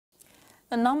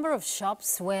A number of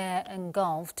shops were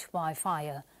engulfed by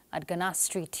fire at Gana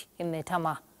Street in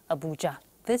Maitama, Abuja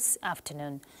this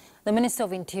afternoon. The Minister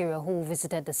of Interior, who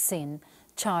visited the scene,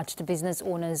 charged business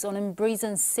owners on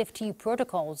embracing safety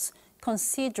protocols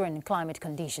considering climate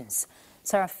conditions.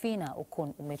 Sarafina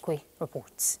Okon-Umekwe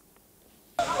reports.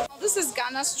 This is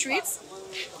Gana Street.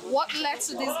 What led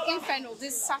to this inferno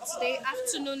this Saturday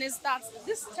afternoon is that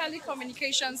this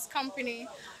telecommunications company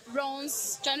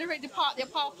their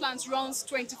power plant runs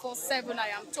 24/7, I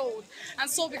am told. And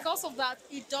so because of that,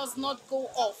 it does not go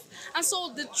off. And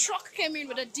so the truck came in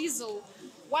with a diesel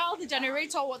while the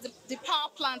generator was, the power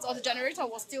plant or the generator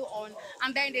was still on.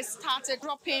 And then they started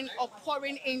dropping or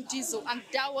pouring in diesel. And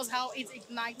that was how it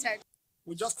ignited.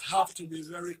 We just have to be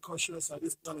very cautious at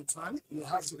this point in time. We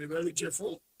have to be very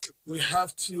careful. We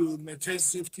have to maintain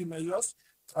safety measures.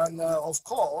 And of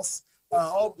course,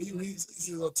 this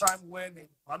is a time when,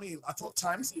 at all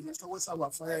times, you must always have a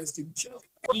fire extinguisher.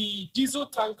 The diesel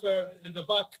tanker in the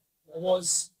back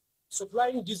was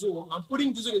supplying diesel and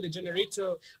putting diesel in the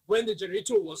generator when the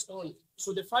generator was on.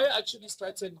 So the fire actually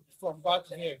started from back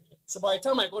here. So by the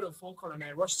time I got a phone call and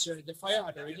I rushed here, the fire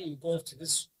had already engulfed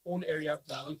this whole area.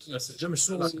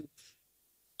 So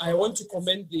I want to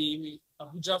commend the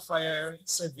Abuja Fire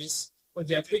Service for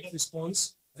their quick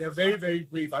response. They're very, very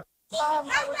brave. I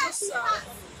was just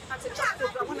at a job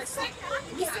program when I saw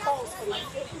missed calls from my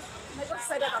phone. And I just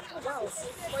said that, wow,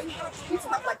 when you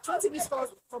have like 20 missed calls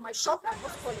from my shop, I'm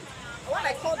not calling. And when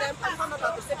I called them, I found out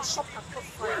that they said the shop had caught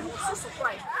fire. I was so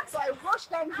surprised. So I rushed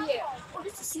down here only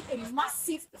to see a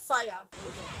massive fire.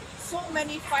 So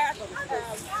many fire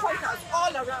pointers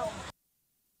all around.